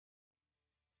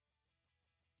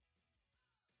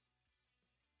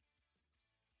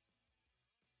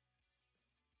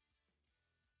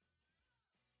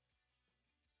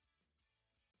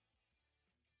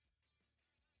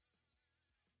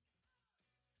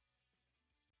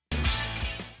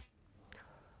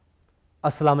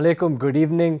Assalamu alaikum, good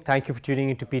evening. Thank you for tuning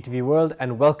into PTV World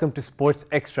and welcome to Sports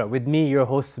Extra with me, your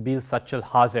host Sabeel Sachal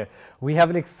Hazir. We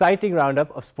have an exciting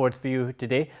roundup of sports for you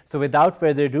today. So without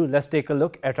further ado, let's take a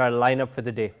look at our lineup for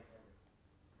the day.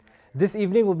 This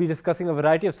evening, we'll be discussing a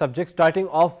variety of subjects, starting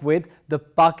off with the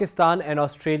Pakistan and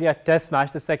Australia Test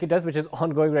match, the second test, which is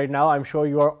ongoing right now. I'm sure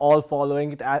you are all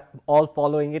following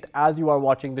it as you are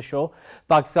watching the show.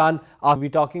 Pakistan, we'll be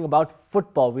talking about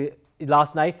football.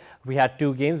 Last night, we had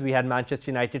two games. We had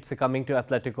Manchester United succumbing to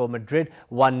Atletico Madrid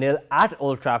 1-0 at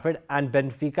Old Trafford and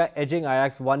Benfica edging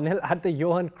Ajax 1-0 at the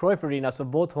Johan Cruyff Arena. So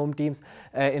both home teams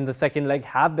in the second leg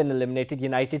have been eliminated.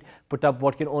 United put up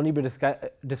what can only be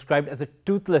described as a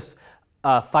toothless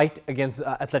fight against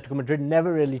Atletico Madrid,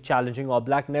 never really challenging All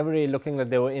Black, never really looking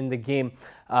like they were in the game,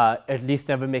 at least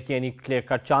never making any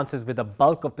clear-cut chances with a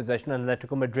bulk of possession. And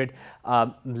Atletico Madrid,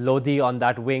 Lodi on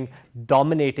that wing,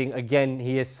 dominating again.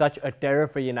 He is such a terror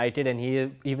for United, and he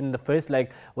even in the first leg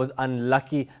was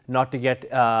unlucky not to get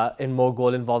in more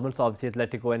goal involvement. So obviously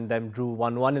Atletico and them drew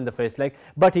 1-1 in the first leg,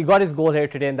 but he got his goal here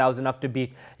today, and that was enough to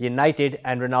beat United.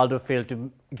 And Ronaldo failed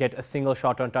to get a single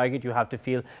shot on target. You have to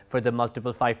feel for the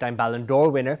multiple five-time Ballon d'Or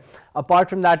winner. Apart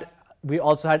from that, we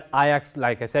also had Ajax,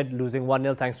 like I said, losing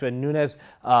 1-0 thanks to a Nunes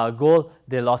goal.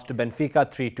 They lost to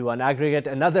Benfica 3-2 on aggregate.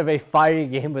 Another very fiery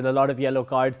game with a lot of yellow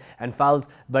cards and fouls,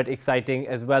 but exciting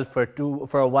as well. For a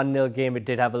 1-0 game, it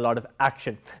did have a lot of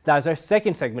action. That's our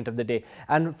second segment of the day.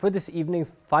 And for this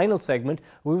evening's final segment,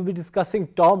 we will be discussing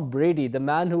Tom Brady, the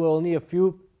man who only a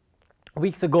few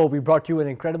weeks ago we brought you an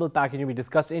incredible package and we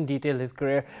discussed in detail his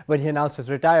career when he announced his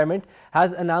retirement,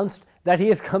 has announced that he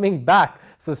is coming back.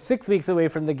 So 6 weeks away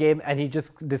from the game, and he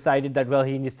just decided that, well,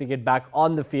 he needs to get back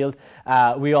on the field.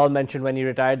 We all mentioned when he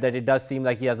retired that it does seem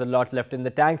like he has a lot left in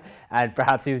the tank, and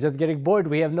perhaps he was just getting bored.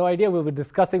 We have no idea. We'll be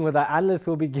discussing with our analysts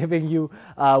who will be giving you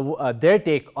their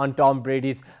take on Tom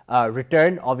Brady's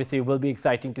return. Obviously, it will be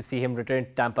exciting to see him return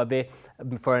to Tampa Bay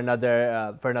for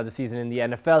another season in the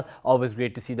NFL. Always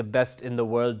great to see the best in the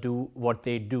world do what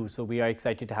they do. So we are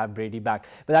excited to have Brady back.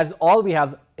 But that is all we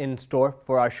have in store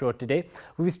for our show today.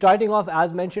 We'll be starting off,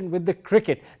 as mentioned, with the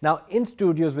cricket. Now, in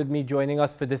studios with me joining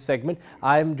us for this segment,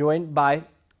 I am joined by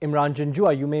Imran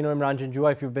Janjua. You may know Imran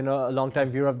Janjua if you've been a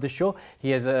long-time viewer of the show.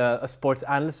 He is a sports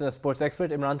analyst and a sports expert.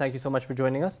 Imran, thank you so much for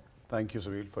joining us. Thank you,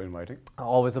 Sabeel, for inviting.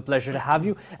 Always a pleasure to have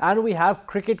you. And we have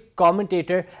cricket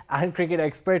commentator and cricket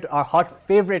expert, our hot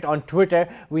favorite on Twitter.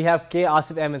 We have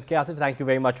Asif Ahmad. Asif, thank you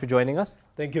very much for joining us.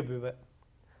 Thank you, Biba.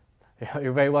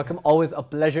 You're very welcome. Always a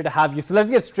pleasure to have you. So let's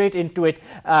get straight into it.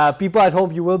 People at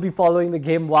home, you will be following the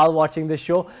game while watching this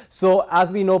show. So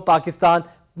as we know, Pakistan,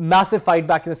 massive fight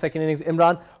back in the second innings.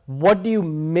 Imran, what do you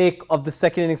make of the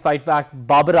second innings fight back,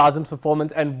 Babar Azam's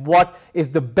performance, and what is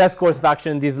the best course of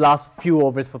action in these last few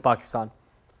overs for Pakistan?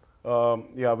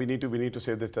 Yeah, we need to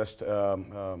say this just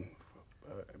in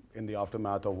the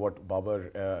aftermath of what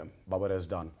Babar has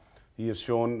done. He has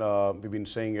shown, we've been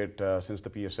saying it since the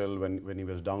PSL when he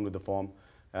was down with the form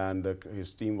and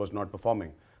his team was not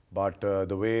performing. But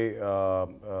the way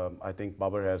I think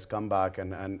Babar has come back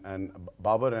and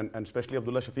Babar and especially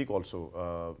Abdullah Shafiq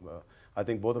also, I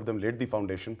think both of them laid the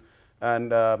foundation.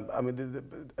 And I mean,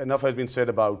 enough has been said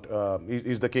about,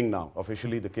 he's the king now,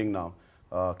 officially the king now,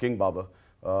 King Babar.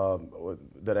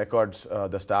 The records,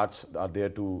 the stats are there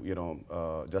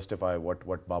to, justify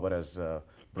what Babar has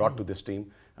brought to this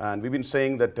team. And we've been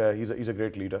saying that he's a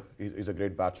great leader, he's a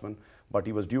great batsman, but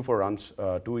he was due for runs.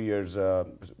 2 years,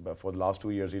 for the last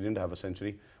 2 years, he didn't have a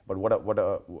century. But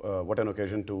what an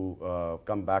occasion to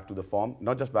come back to the form,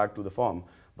 not just back to the form,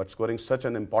 but scoring such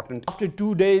an important... After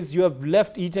 2 days, you have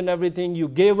left each and everything, you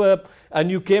gave up, and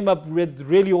you came up with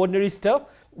really ordinary stuff.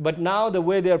 But now the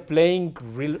way they're playing,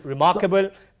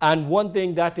 remarkable. And one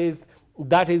thing that is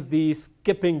the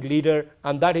skipping leader,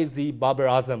 and that is the Babar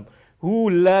Azam,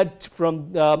 who led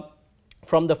from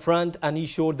the front, and he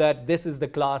showed that this is the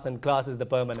class and class is the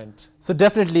permanent. So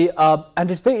definitely,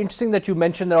 and it's very interesting that you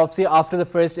mentioned that obviously after the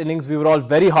first innings we were all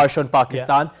very harsh on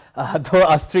Pakistan, though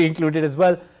us three included as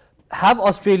well. Have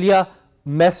Australia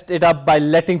messed it up by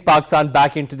letting Pakistan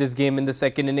back into this game in the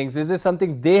second innings? Is there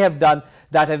something they have done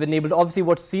that have enabled, obviously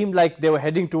what seemed like they were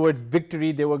heading towards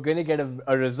victory, they were going to get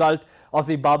a result?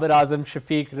 Obviously Babar Azam,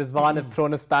 Shafiq, Rizwan have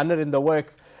thrown a spanner in the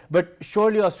works, but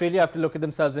surely Australia have to look at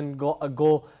themselves and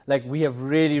go like, we have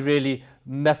really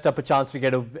messed up a chance to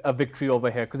get a victory over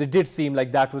here, because it did seem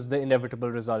like that was the inevitable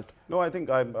result. No, I think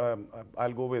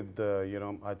I'll go with,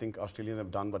 I think Australians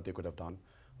have done what they could have done.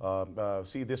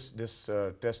 See, this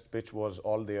test pitch was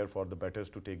all there for the batters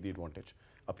to take the advantage,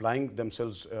 applying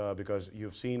themselves, because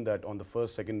you've seen that on the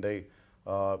first, second day,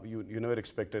 you never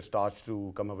expected Starch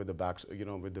to come up with the backs,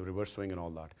 with the reverse swing and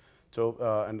all that. So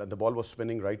and the ball was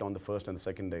spinning right on the first and the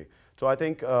second day. So I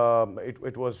think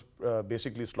it was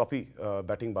basically sloppy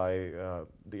batting by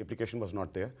the application was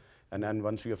not there. And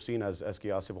once you have seen, as K.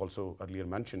 Asif also earlier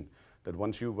mentioned, that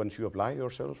once you apply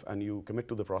yourself and you commit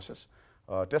to the process,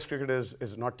 Test cricket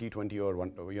is not T20 or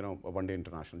a one-day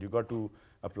international. You got to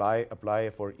apply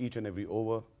for each and every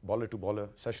over, bowler to bowler,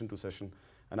 session to session.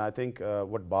 And I think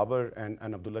what Babar and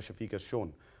Abdullah Shafiq has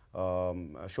shown,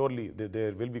 surely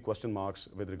there will be question marks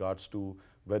with regards to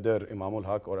whether Imam ul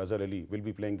Haq or Azhar Ali will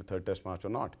be playing the third Test match or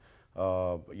not.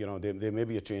 There may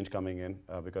be a change coming in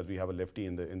because we have a lefty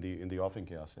in the offing,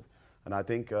 K. Asif. And I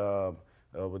think and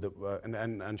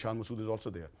Shan Masood is also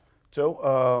there. So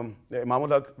Imam ul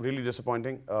Haq really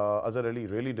disappointing, Azhar Ali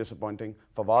really disappointing,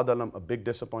 Fawad Alam a big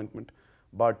disappointment.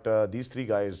 But these three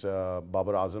guys,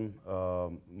 Babar Azam,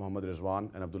 Mohammad Rizwan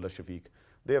and Abdullah Shafiq,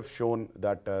 they have shown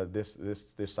that this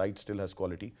side still has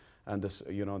quality. And this,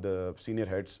 the senior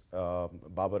heads,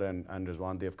 Babar and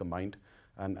Rizwan, they have combined.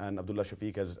 And Abdullah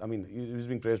Shafiq has, I mean, he's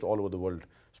being praised all over the world,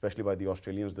 especially by the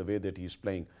Australians, the way that he's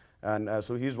playing. And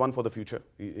so he's one for the future.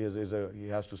 He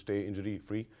has to stay injury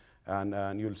free.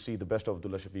 And you'll see the best of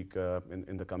Abdullah Shafiq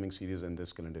in the coming series in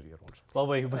this calendar year also. Well,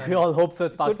 we all hope so.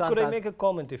 As Pakistan could I make a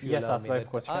comment if you yes, allow me? Of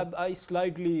course. I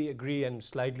slightly agree and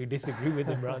slightly disagree with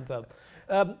Imran Sahab.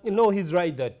 He's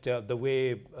right that the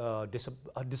way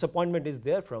disappointment is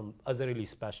there from Azhar Ali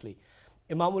especially.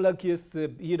 Imam ul Haq, yes,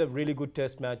 he had a really good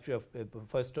test match.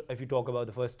 If you talk about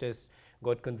the first test,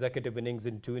 got consecutive innings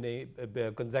in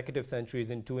consecutive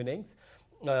centuries in 2 innings.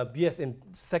 Yes, in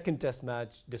second test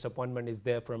match, disappointment is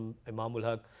there from Imam ul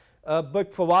Haq.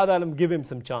 But Fawad Alam, give him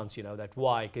some chance, that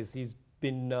why? Because he's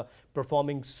been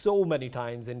performing so many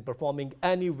times and performing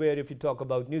anywhere. If you talk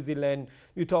about New Zealand,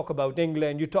 you talk about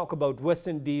England, you talk about West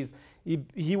Indies,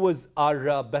 he was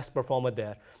our best performer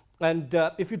there. And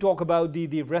if you talk about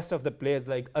the rest of the players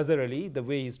like Azhar Ali, the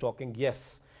way he's talking,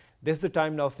 yes, this is the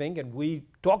time now thing. And we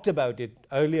talked about it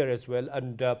earlier as well.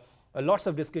 And lots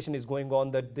of discussion is going on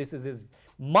that this is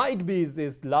might be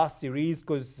his last series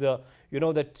because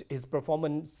that his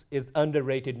performance is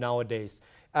underrated nowadays.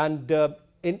 And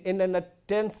in a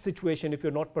tense situation, if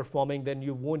you're not performing, then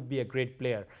you won't be a great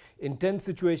player. In tense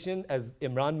situation, as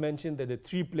Imran mentioned, that the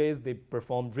 3 players, they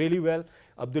performed really well.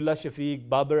 Abdullah Shafiq,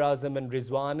 Babar Azam and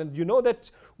Rizwan. And you know that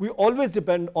we always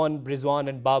depend on Rizwan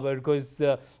and Babar because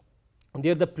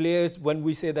they're the players when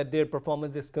we say that their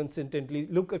performance is consistently.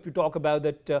 Look, if you talk about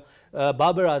that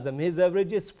Babar Azam, his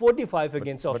average is 45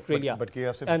 against Australia. But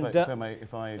Asif, and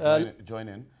if I join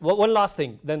in. One last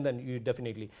thing, then you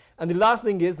definitely. And the last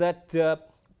thing is that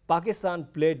Pakistan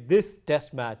played this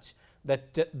test match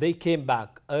that they came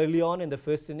back early on in the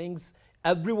first innings.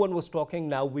 Everyone was talking,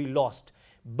 now we lost.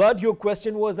 But your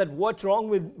question was that what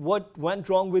went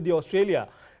wrong with the Australia?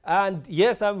 And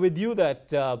yes, I'm with you that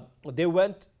they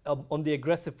went on the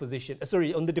aggressive position,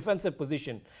 on the defensive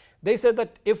position. They said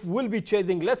that if we'll be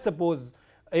chasing, let's suppose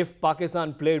if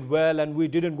Pakistan played well and we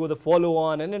didn't go the follow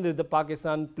on and then the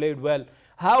Pakistan played well,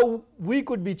 how we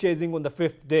could be chasing on the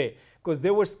 5th day because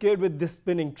they were scared with this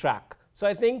spinning track. So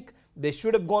I think they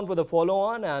should have gone for the follow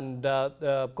on and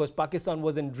because Pakistan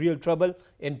was in real trouble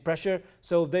in pressure.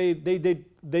 So they did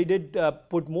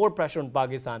put more pressure on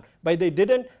Pakistan, but they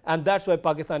didn't, and that's why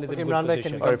Pakistan is in a good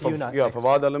position.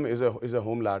 Fawad Alam is a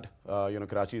home lad.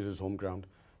 Karachi is his home ground.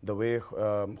 The way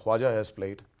Khwaja has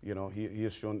played, he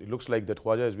has shown. It looks like that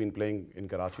Khwaja has been playing in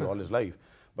Karachi all his life.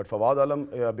 But Fawad Alam,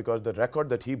 because the record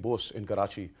that he boasts in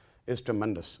Karachi is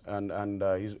tremendous, and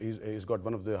he's got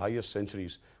one of the highest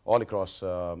centuries all across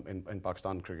in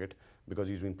Pakistan cricket because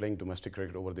he's been playing domestic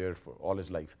cricket over there for all his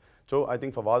life. So I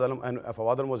think Fawad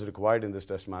Alam was required in this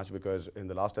test match because in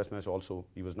the last test match also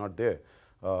he was not there.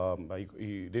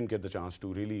 He didn't get the chance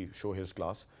to really show his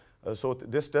class. So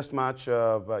this test match,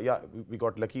 we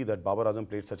got lucky that Babar Azam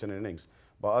played such an innings.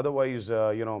 But otherwise,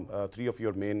 3 of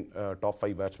your main top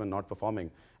 5 batsmen not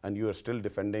performing, and you are still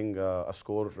defending a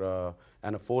score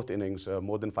and a 4th innings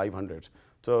more than 500s.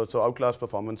 So outclass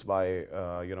performance by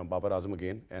Babar Azam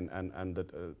again and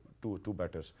the two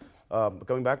batters.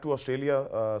 Coming back to Australia,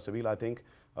 Sabeel, I think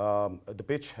the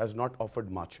pitch has not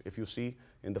offered much. If you see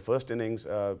in the first innings,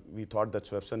 we thought that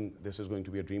Swepson, this is going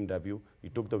to be a dream debut. He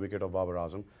took the wicket of Babar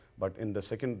Azam. But in the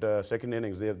second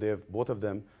innings, they've both of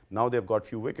them, now they've got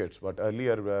few wickets. But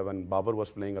earlier, when Babar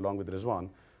was playing along with Rizwan,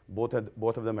 both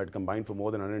of them had combined for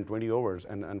more than 120 overs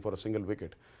and for a single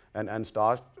wicket. And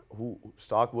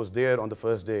Stark was there on the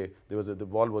first day. The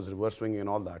ball was reverse swinging and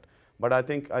all that. But I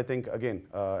think again,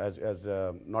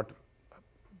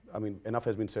 enough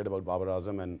has been said about Babar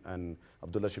Azam and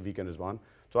Abdullah Shafiq and Rizwan.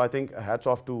 So I think hats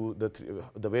off to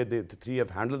the way the three have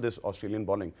handled this Australian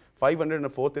bowling. 500 in the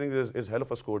fourth inning is hell of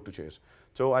a score to chase.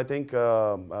 So I think,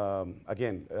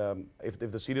 again, if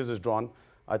the series is drawn,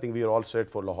 I think we are all set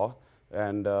for Lahore.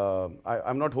 And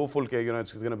I'm not hopeful,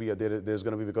 it's going to be there's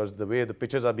going to be, because the way the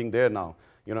pitches are being there now,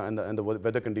 and the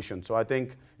weather conditions. So I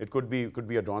think it could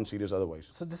be a drawn series otherwise.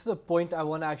 So this is a point I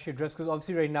want to actually address, because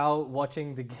obviously right now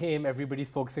watching the game, everybody's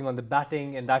focusing on the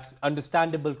batting, and that's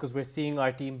understandable because we're seeing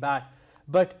our team bat.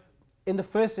 But in the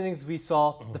first innings, we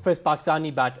saw the first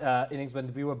Pakistani innings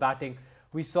when we were batting,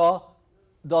 we saw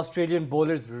the Australian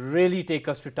bowlers really take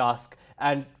us to task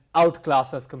and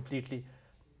outclass us completely.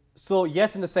 So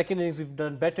yes, in the second innings we've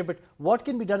done better, but what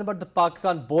can be done about the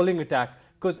Pakistan bowling attack?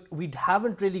 Because we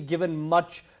haven't really given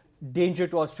much danger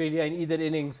to Australia in either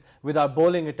innings with our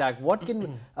bowling attack. What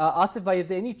can, Asif bhai, are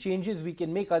there any changes we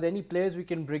can make? Are there any players we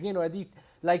can bring in? Or are they,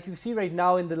 like you see right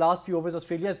now in the last few overs,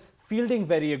 Australia's fielding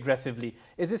very aggressively.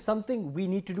 Is this something we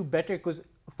need to do better? Because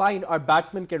fine, our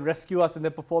batsmen can rescue us and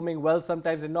they're performing well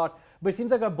sometimes and not, but it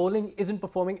seems like our bowling isn't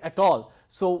performing at all.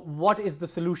 So what is the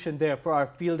solution there for our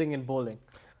fielding and bowling?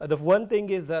 The one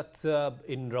thing is that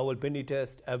in Rawalpindi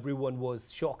Test, everyone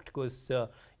was shocked because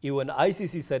even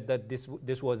ICC said that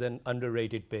this was an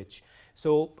underrated pitch.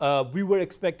 So we were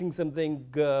expecting something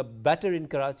better in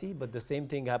Karachi, but the same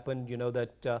thing happened,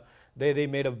 that they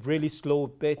made a really slow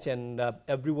pitch, and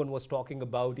everyone was talking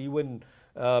about even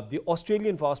the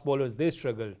Australian fast bowlers, they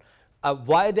struggled.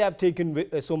 Why they have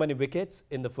taken so many wickets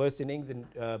in the first innings, in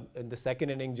the second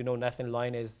innings, Nathan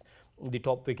Lyon is the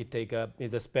top wicket taker,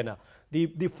 is a spinner.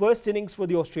 The first innings for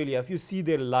the Australia, if you see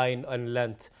their line and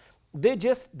length,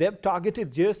 they've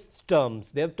targeted just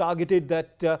stumps. They've targeted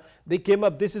that they came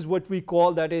up, this is what we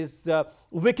call, that is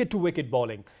wicket to wicket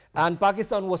bowling. And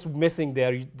Pakistan was missing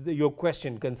there.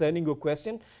 Concerning your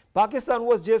question, Pakistan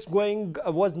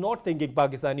was not thinking,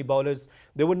 Pakistani bowlers,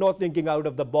 they were not thinking out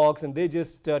of the box, and they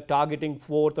just targeting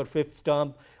fourth or fifth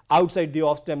stump outside the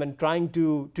off stump and trying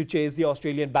to chase the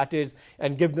Australian batters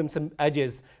and give them some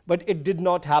edges. But it did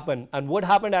not happen. And what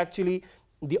happened actually,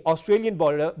 the Australian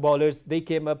bowlers, they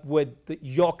came up with the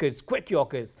Yorkers, quick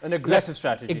Yorkers. An aggressive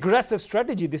strategy. Aggressive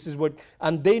strategy, this is what,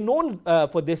 and they known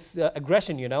for this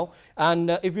aggression,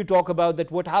 And if you talk about that,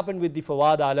 what happened with the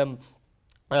Fawad Alam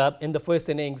in the first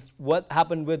innings, what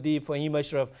happened with the Fahim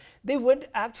Ashraf, they went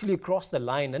actually across the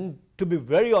line. And to be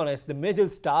very honest, the Mitchell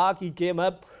Starc, he came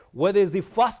up with the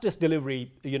fastest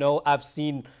delivery, I've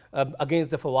seen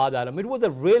against the Fawad Alam. It was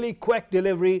a really quick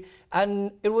delivery,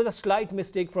 and it was a slight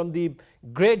mistake from the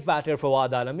great batter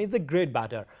Fawad Alam. He's a great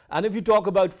batter. And if you talk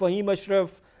about Fahim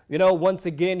Ashraf, once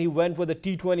again, he went for the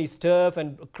T20 stuff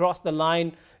and across the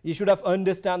line. You should have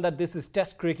understand that this is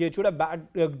test cricket. Should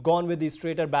have gone with the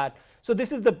straighter bat. So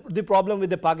this is the problem with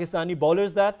the Pakistani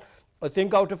bowlers, that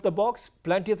think out of the box.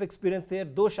 Plenty of experience there.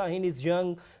 Though Shaheen is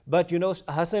young, but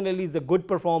Hassan Ali is a good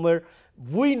performer.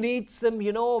 We need some,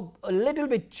 a little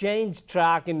bit changed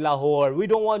track in Lahore. We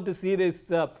don't want to see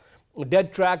this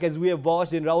dead track as we have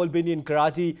watched in Rawalpindi and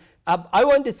Karachi. I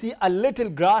want to see a little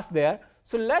grass there.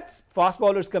 So let's, fast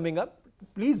bowlers coming up,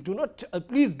 please do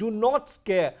not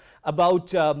scare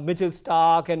about Mitchell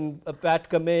Starc and Pat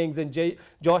Cummins and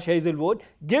Josh Hazelwood.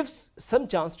 Give some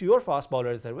chance to your fast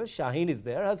bowlers. Shaheen is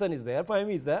there, Hassan is there,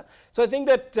 Fahim is there. So I think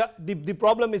that the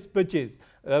problem is pitches,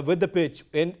 with the pitch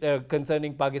in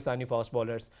concerning Pakistani fast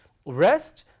bowlers.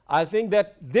 Rest, I think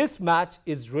that this match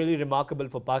is really remarkable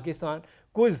for Pakistan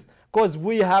because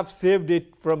we have saved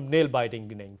it from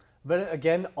nail-biting inning. But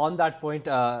again, on that point,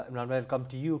 Imran, I'll come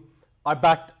to you. Our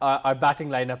batting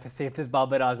lineup is safe. This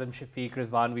Babar Azam, Shafiq,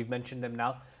 Rizwan, we've mentioned them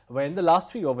now. We're in the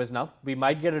last 3 overs now. We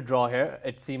might get a draw here.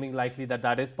 It's seeming likely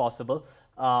that is possible.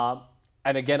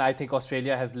 And again, I think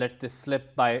Australia has let this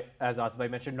slip by, as Asif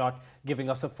mentioned, not giving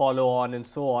us a follow-on and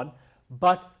so on.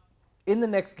 But in the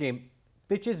next game,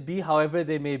 pitches be however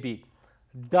they may be,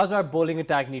 does our bowling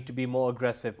attack need to be more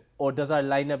aggressive, or does our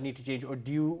lineup need to change, or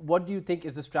what do you think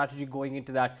is the strategy going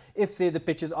into that? If, say, the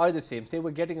pitches are the same, say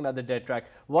we're getting another dead track,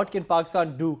 what can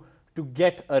Pakistan do to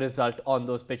get a result on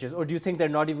those pitches? Or do you think they're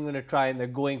not even going to try and they're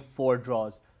going for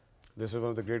draws? This is one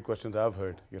of the great questions I've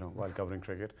heard, while covering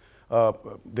cricket.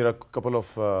 There are a couple of,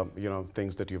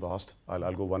 things that you've asked.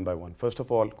 I'll go one by one. First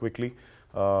of all, quickly,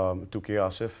 to K.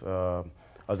 Asif,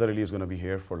 Azhar Ali is going to be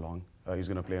here for long. He's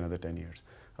going to play another 10 years.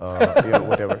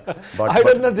 Whatever. But, I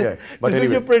don't know. This anyway,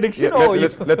 is your prediction?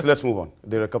 Let's move on.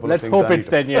 There are a couple of things. Let's hope it's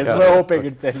 10 years. We're hoping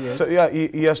it's 10 years. So yeah,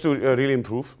 he has to really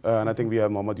improve, and I think we have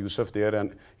Mohammad Yusuf there,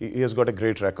 and he has got a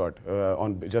great record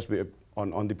on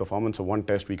the performance of one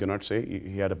test. We cannot say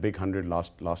he had a big 100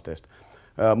 last test.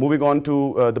 Moving on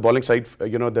to the bowling side,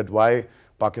 that why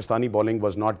Pakistani bowling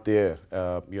was not there.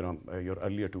 Your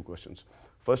earlier 2 questions.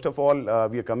 First of all,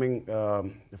 we are coming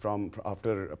from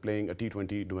after playing a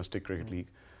T20 domestic cricket league.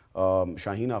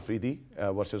 Shaheen Afridi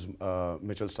versus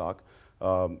Mitchell Starc.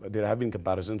 There have been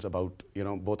comparisons about,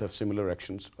 both have similar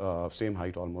actions, same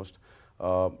height almost.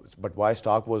 But why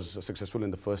Starc was successful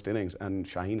in the first innings and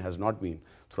Shaheen has not been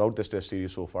throughout this test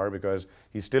series so far, because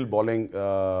he's still bowling,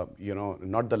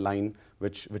 not the line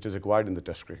which is required in the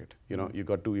test cricket. You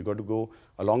got to go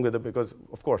along with it, because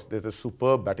of course there's a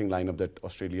superb batting lineup that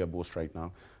Australia boasts right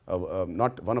now.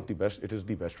 Not one of the best, it is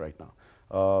the best right now.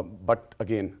 But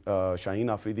again,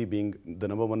 Shaheen Afridi being the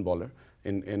 #1 bowler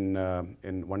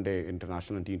in one day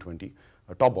international and T20,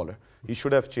 a top bowler, he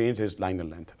should have changed his line and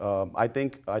length. I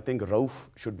think Rauf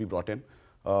should be brought in.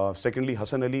 Secondly,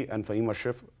 Hassan Ali and Fahim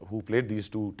Ashraf, who played these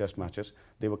 2 test matches,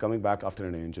 they were coming back after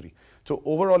an injury. So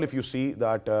overall, if you see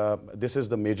that this is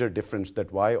the major difference,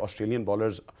 that why Australian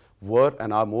bowlers were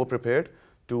and are more prepared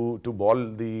to bowl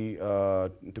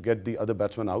to get the other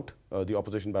batsmen out, the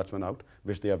opposition batsmen out,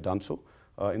 which they have done so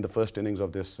in the first innings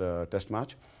of this test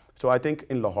match. So I think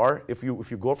in Lahore, if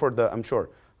you go for I'm sure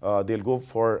they'll go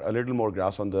for a little more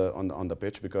grass on the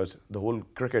pitch, because the whole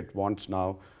cricket wants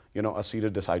now, a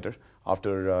serious decider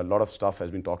after a lot of stuff has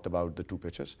been talked about the 2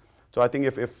 pitches. So I think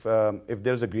if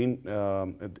there's a green,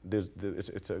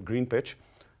 it's a green pitch,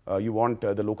 you want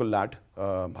the local lad,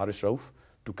 Haris Rauf,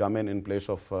 to come in place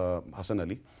of Hassan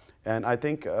Ali. And I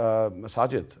think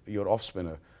Sajid, your off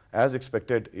spinner, as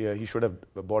expected, he should have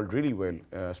bowled really well,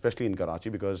 especially in Karachi,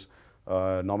 because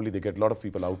normally they get a lot of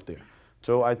people out there.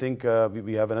 So I think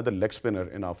we have another leg spinner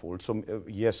in our fold. So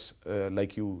yes,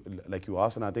 like you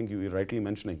asked, and I think you were rightly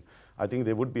mentioning, I think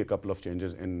there would be a couple of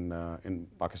changes in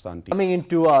Pakistan team. Coming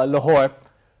into Lahore,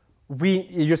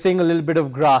 you're saying a little bit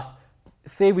of grass.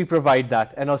 Say we provide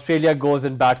that, and Australia goes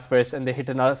and bats first, and they hit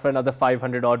for another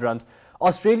 500 odd runs.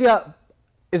 Australia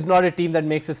is not a team that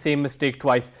makes the same mistake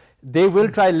twice. They will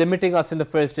try limiting us in the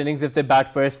first innings if they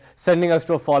bat first, sending us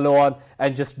to a follow-on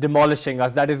and just demolishing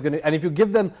us. That is going to, and if you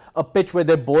give them a pitch where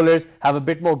their bowlers have a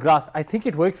bit more grass, I think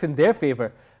it works in their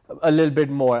favor a little bit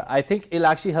more. I think it'll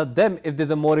actually help them if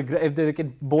there's if they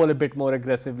can bowl a bit more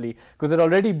aggressively, because they're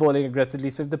already bowling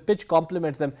aggressively. So if the pitch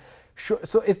complements them, sure.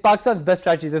 So is Pakistan's best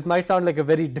strategy? This might sound like a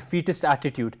very defeatist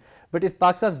attitude, but is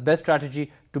Pakistan's best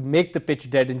strategy to make the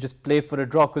pitch dead and just play for a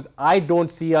draw? Because I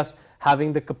don't see us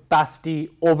having the capacity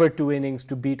over 2 innings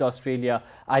to beat Australia.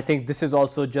 I think this is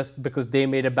also just because they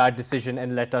made a bad decision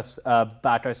and let us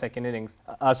bat our second innings.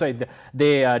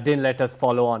 They didn't let us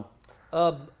follow on.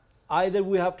 Either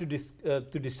we have to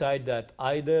decide that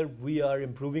either we are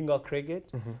improving our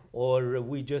cricket or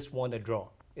we just want a draw.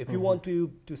 If you want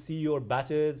to see your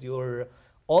batters,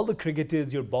 all the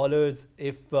cricketers, your bowlers,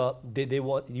 if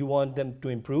you want them to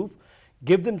improve,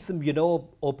 give them some,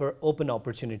 open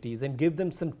opportunities and give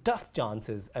them some tough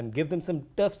chances and give them some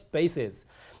tough spaces.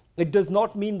 It does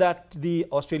not mean that the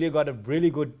Australia got a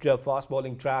really good fast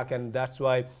bowling track and that's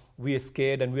why we are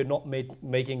scared and we're not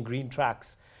making green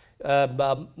tracks.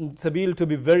 Sabeel, to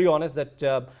be very honest, that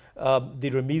the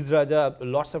Ramiz Raja,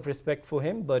 lots of respect for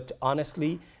him, but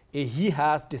honestly, he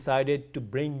has decided to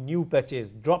bring new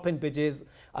pitches, drop-in pitches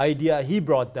idea. He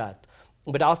brought that.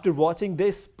 But after watching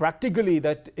this, practically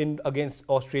that against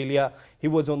Australia, he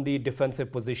was on the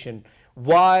defensive position.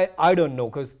 Why? I don't know.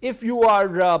 Because if you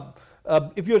are,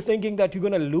 if you're thinking that you're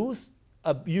going to lose,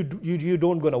 you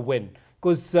don't going to win.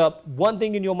 Because one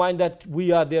thing in your mind that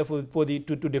we are there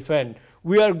to defend.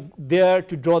 We are there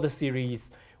to draw the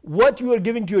series. What you are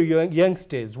giving to your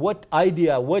youngsters, what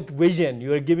idea, what vision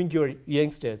you are giving to your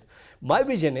youngsters. My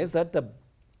vision is that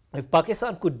if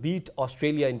Pakistan could beat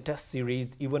Australia in test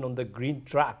series, even on the green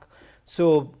track,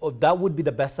 so that would be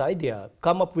the best idea.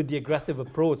 Come up with the aggressive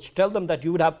approach. Tell them that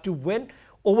you would have to win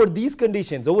over these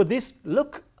conditions, over this.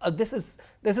 Look, this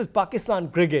is Pakistan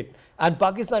cricket, and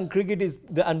Pakistan cricket is,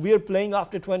 and we are playing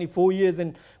after 24 years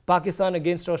in Pakistan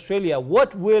against Australia.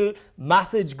 What will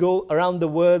message go around the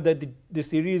world that the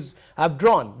series have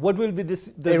drawn? What will be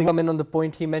this? Come in on the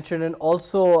point he mentioned, and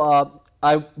also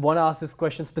I want to ask this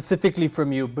question specifically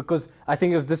from you, because I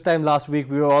think it was this time last week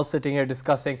we were all sitting here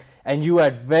discussing, and you were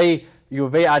very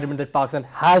adamant that Pakistan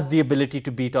has the ability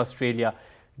to beat Australia.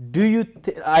 Do you?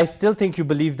 I still think you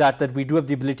believe that we do have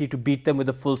the ability to beat them with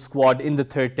a full squad in the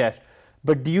third test.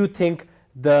 But do you think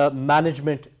the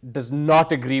management does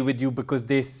not agree with you because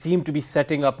they seem to be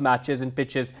setting up matches and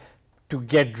pitches to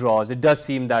get draws? It does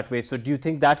seem that way. So do you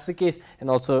think that's the case? And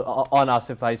also on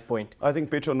Asif's point, I think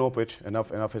pitch or no pitch,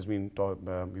 enough has been talked.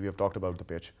 We have talked about the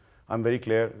pitch. I'm very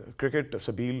clear. Cricket,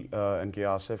 Sabeel and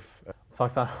Asif.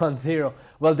 Pakistan on 0.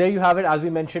 Well, there you have it. As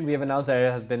we mentioned, we have announced that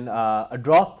it has been a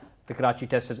draw. The Karachi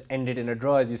test has ended in a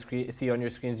draw, as you see on your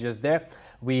screens just there.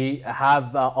 We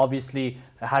have obviously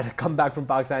had a comeback from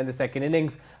Pakistan in the second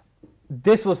innings.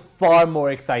 This was far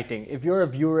more exciting. If you're a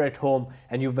viewer at home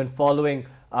and you've been following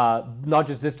not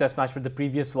just this test match but the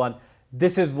previous one,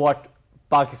 this is what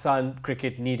Pakistan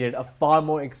cricket needed. A far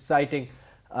more exciting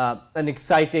an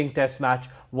exciting test match,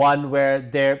 one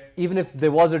where even if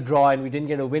there was a draw and we didn't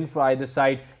get a win for either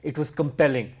side, it was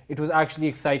compelling. It was actually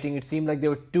exciting. It seemed like there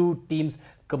were two teams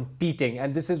competing,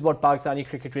 and this is what Pakistani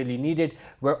cricket really needed.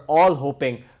 We're all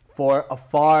hoping for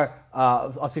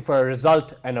obviously for a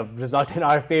result, and a result in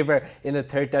our favor in the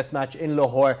third test match in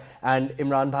Lahore. And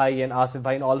Imran bhai and Asif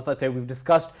bhai and all of us here, we've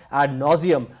discussed ad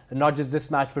nauseum not just this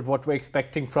match but what we're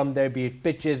expecting from there, be it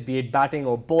pitches, be it batting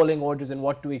or bowling orders, and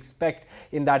what to expect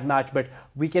in that match. But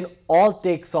we can all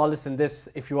take solace in this,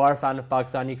 if you are a fan of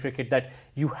Pakistani cricket, that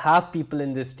you have people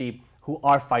in this team who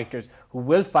are fighters, who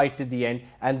will fight to the end.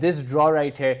 And this draw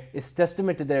right here is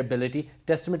testament to their ability,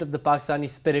 testament of the Pakistani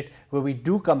spirit, where we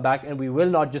do come back and we will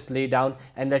not just lay down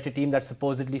and let a team that's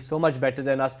supposedly so much better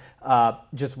than us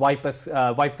just wipe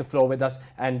the floor with us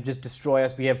and just destroy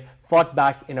us. We have fought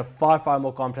back in a far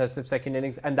more comprehensive second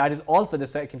innings, and that is all for the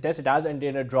second test. It has ended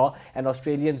in a draw, and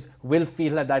Australians will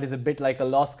feel that is a bit like a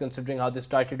loss considering how this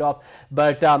started off.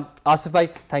 But Asif bhai,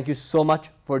 thank you so much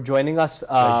for joining us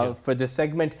for this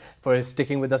segment, for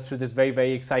sticking with us through this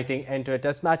very exciting end to a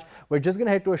test match. We're just going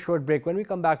to head to a short break. When we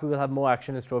come back, we will have more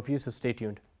action in store for you, so stay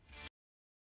tuned.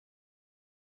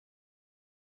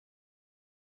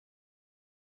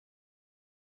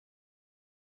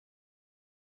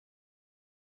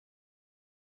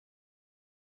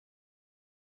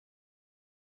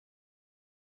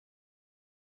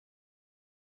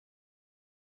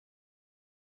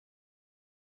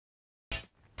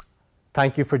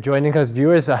 Thank you for joining us,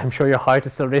 viewers. I'm sure your heart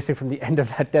is still racing from the end of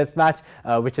that test match,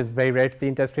 which is very rare to see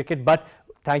in test cricket. But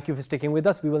thank you for sticking with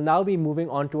us. We will now be moving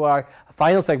on to our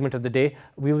final segment of the day.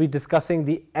 We will be discussing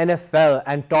the NFL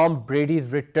and Tom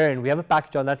Brady's return. We have a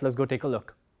package on that. Let's go take a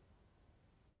look.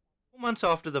 2 months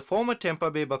after the former Tampa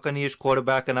Bay Buccaneers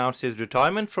quarterback announced his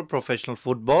retirement from professional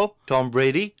football, Tom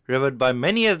Brady, revered by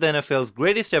many as the NFL's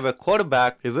greatest ever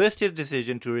quarterback, reversed his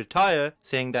decision to retire,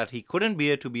 saying that he couldn't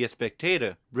bear to be a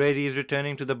spectator. Brady is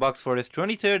returning to the Bucs for his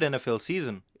 23rd NFL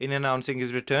season. In announcing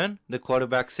his return, the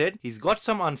quarterback said he's got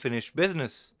some unfinished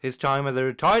business. His time as a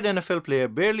retired NFL player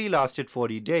barely lasted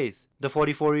 40 days. The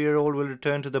 44-year-old will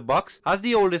return to the Bucs as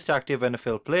the oldest active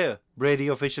NFL player. Brady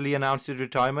officially announced his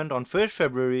retirement on 1st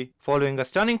February following a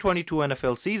stunning 22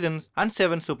 NFL seasons and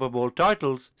 7 Super Bowl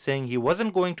titles, saying he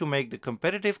wasn't going to make the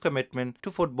competitive commitment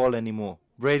to football anymore.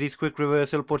 Brady's quick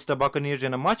reversal puts the Buccaneers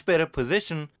in a much better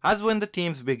position, as when the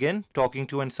teams begin talking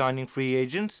to and signing free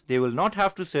agents, they will not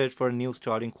have to search for a new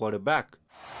starting quarterback.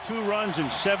 2 runs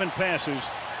and 7 passes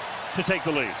to take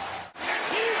the lead.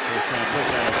 First round pick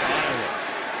out of Iowa.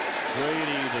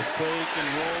 Brady, the fake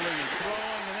and rolling and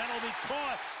throwing, and that'll be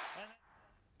caught.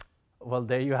 Well,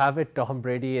 there you have it. Tom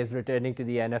Brady is returning to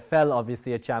the NFL.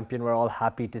 Obviously a champion we're all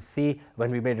happy to see. When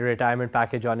we made a retirement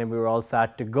package on him, we were all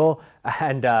sad to go.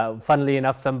 And funnily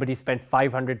enough, somebody spent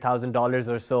 $500,000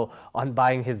 or so on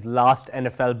buying his last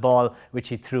NFL ball, which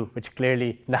he threw, which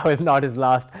clearly now is not his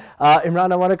last.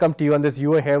 Imran, I want to come to you on this.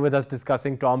 You were here with us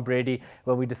discussing Tom Brady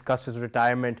when we discussed his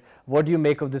retirement. What do you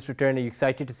make of this return? Are you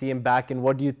excited to see him back? And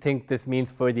what do you think this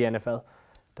means for the NFL?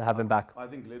 To have him back? I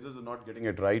think Glazers are not getting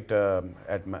it right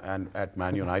at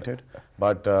Man United,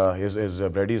 but his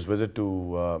Brady's visit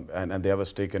to and they have a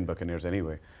stake in Buccaneers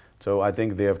anyway. So I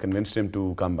think they have convinced him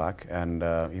to come back, and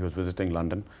he was visiting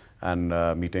London and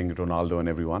meeting Ronaldo and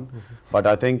everyone. But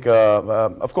I think,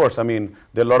 of course, I mean,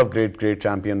 there are a lot of great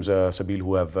champions, Sabeel,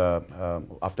 who have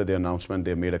after the announcement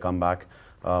they made a comeback.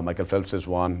 Michael Phelps is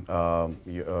one.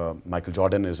 Michael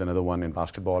Jordan is another one in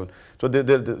basketball. So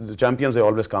the champions, they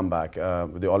always come back.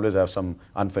 They always have some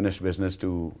unfinished business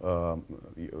to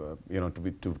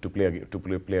play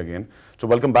again. So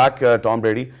welcome back, Tom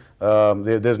Brady.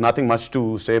 There's nothing much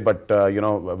to say, but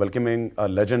welcoming a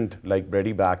legend like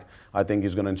Brady back, I think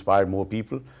is going to inspire more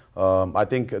people. I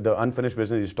think the unfinished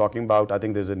business he's talking about, I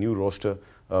think there's a new roster.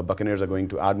 Buccaneers are going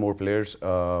to add more players.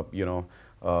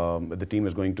 The team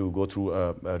is going to go through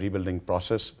a rebuilding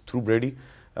process through Brady,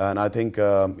 and I think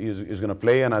he's going to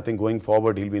play. And I think going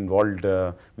forward he'll be involved.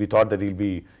 We thought that he'll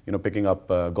be picking up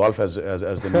golf as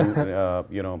the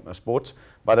new sports,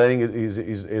 but I think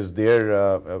he's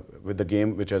there with the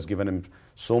game, which has given him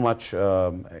so much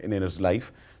in his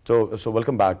life. So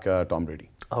welcome back, Tom Brady.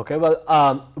 Okay,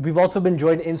 well, we've also been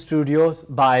joined in studios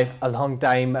by a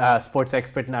long-time sports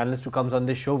expert and analyst who comes on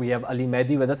this show. We have Ali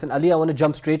Mehdi with us. And Ali, I want to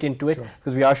jump straight into it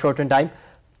because we are short on time.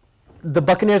 the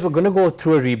Buccaneers were going to go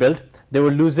through a rebuild. They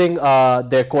were losing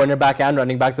their cornerback and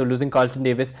running back. They were losing Carlton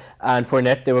Davis and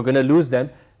Fournette. They were going to lose them.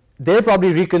 They're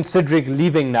probably reconsidering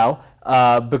leaving now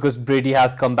because Brady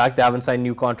has come back. They haven't signed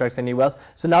new contracts anywhere else.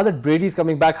 So now that Brady's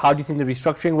coming back, how do you think the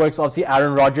restructuring works? Obviously,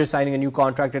 Aaron Rodgers signing a new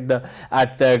contract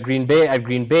at Green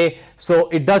Bay. So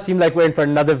it does seem like we're in for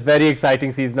another very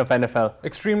exciting season of NFL.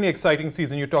 Extremely exciting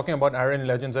season. You're talking about Aaron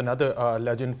Legends, another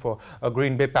legend for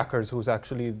Green Bay Packers, who's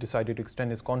actually decided to extend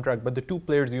his contract. But the two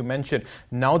players you mentioned,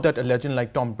 now that a legend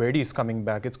like Tom Brady is coming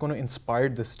back, it's going to inspire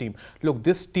this team. Look,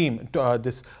 this team,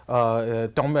 Tampa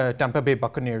Bay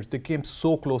Buccaneers, they came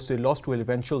so close. They lost to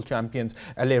eventual champions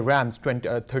LA Rams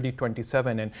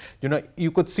 30-27, and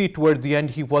you could see towards the end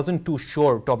he wasn't too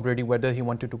sure, Tom Brady, whether he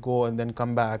wanted to go and then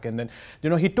come back, and then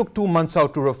he took 2 months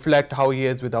out to reflect how he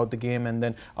is without the game, and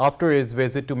then after his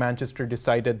visit to Manchester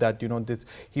decided that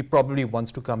he probably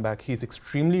wants to come back. He's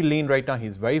extremely lean right now.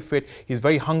 He's very fit. He's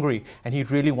very hungry, and he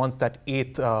really wants that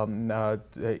eighth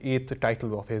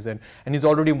title of his, and he's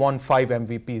already won 5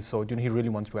 MVPs, so he really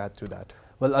wants to add to that.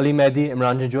 Well, Ali, Mehdi,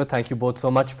 Imran, Janjua, thank you both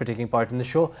so much for taking part in the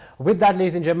show. With that,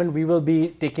 ladies and gentlemen, we will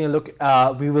be taking a look.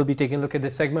 At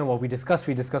this segment. What we discussed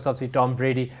obviously Tom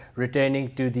Brady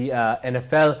returning to the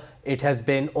NFL. It has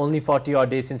been only 40 odd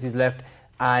days since he's left,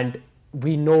 and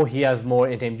we know he has more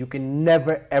in him. You can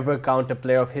never ever count a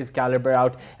player of his caliber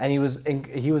out, and he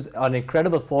was on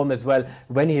incredible form as well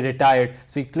when he retired.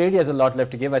 So he clearly has a lot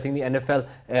left to give. I think the NFL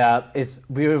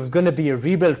was going to be a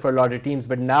rebuild for a lot of teams,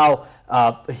 but now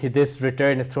this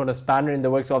return has thrown a spanner in the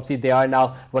works. Obviously, they are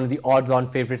now one of the odds-on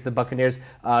favorites, the Buccaneers,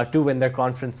 to win their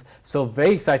conference. So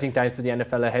very exciting times for the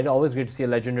NFL ahead. Always great to see a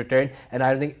legend return, and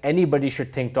I don't think anybody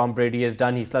should think Tom Brady is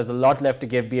done. He still has a lot left to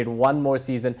give, be it one more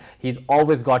season. He's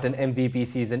always got an MVP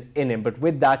season in him. But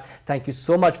with that, thank you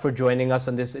so much for joining us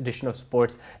on this edition of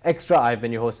Sports Extra. I've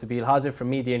been your host, Sabeel Sachal.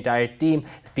 From me, the entire team,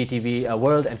 PTV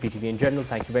World and PTV in general,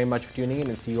 thank you very much for tuning in,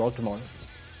 and see you all tomorrow.